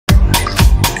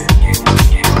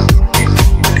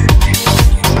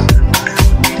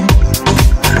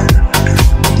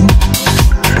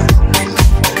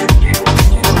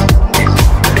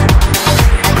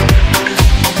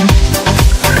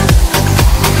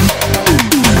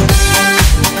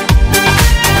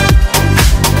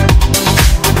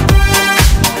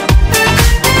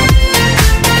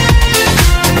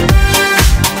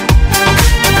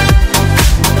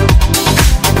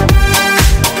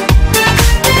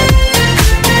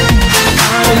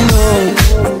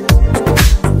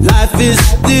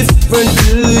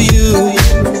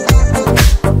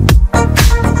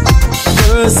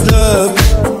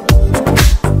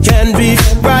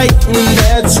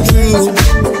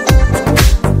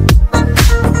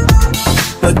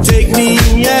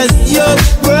as your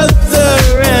brother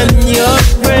and your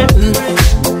friend.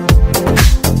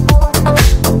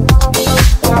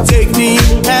 Take me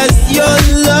as your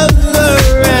lover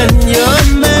and your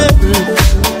man.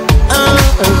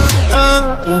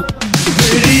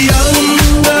 Pretty young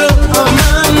girl on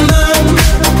my mind,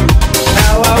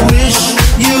 how I wish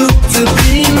you to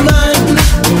be mine.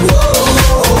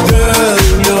 Girl,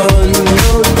 you're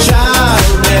no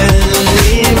child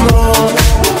anymore.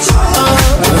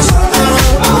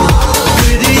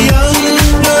 Pretty young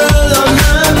girl on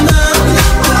my mind,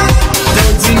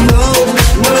 don't you know,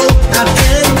 no, I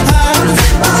can't hide.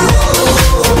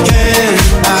 Can't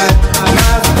hide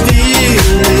my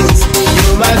feelings.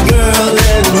 You're my girl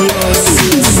and you're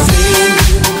 16.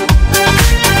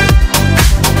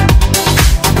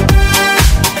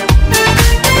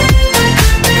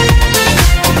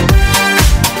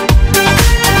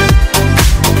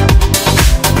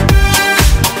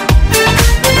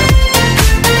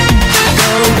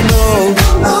 Don't know,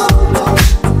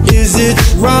 is it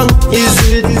wrong, is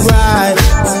it right?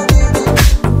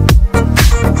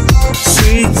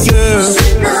 Sweet girl,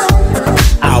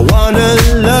 I wanna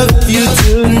love you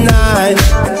tonight.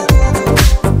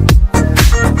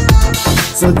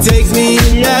 So take me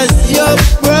as your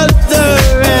brother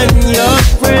and your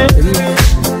friend.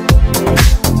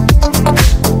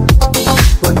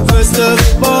 But first of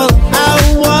all, I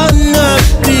wanna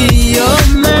be your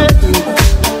man.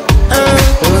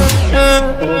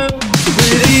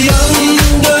 Pretty young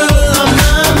girl on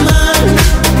my mind,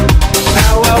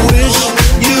 how I wish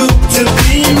you to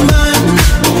be mine.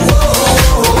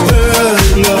 Girl,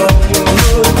 you're no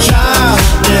child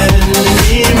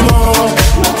anymore.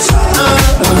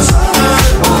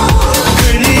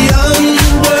 Pretty young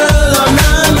girl on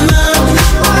my mind,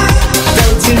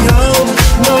 don't you know,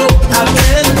 no, I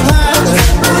can't hide.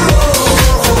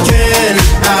 Can't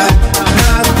hide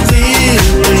my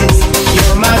feelings.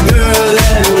 You're my girl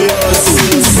and you're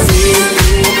 16.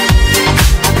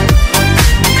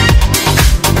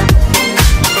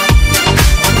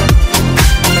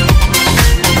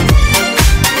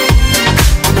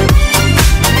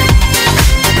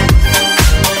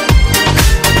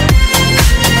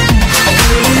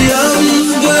 Pretty young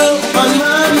girl on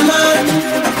my mind,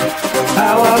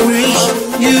 how I wish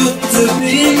you to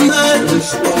be mine.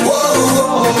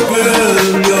 Girl,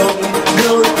 you're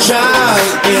no child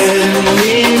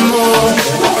anymore.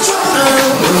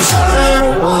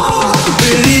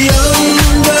 Pretty young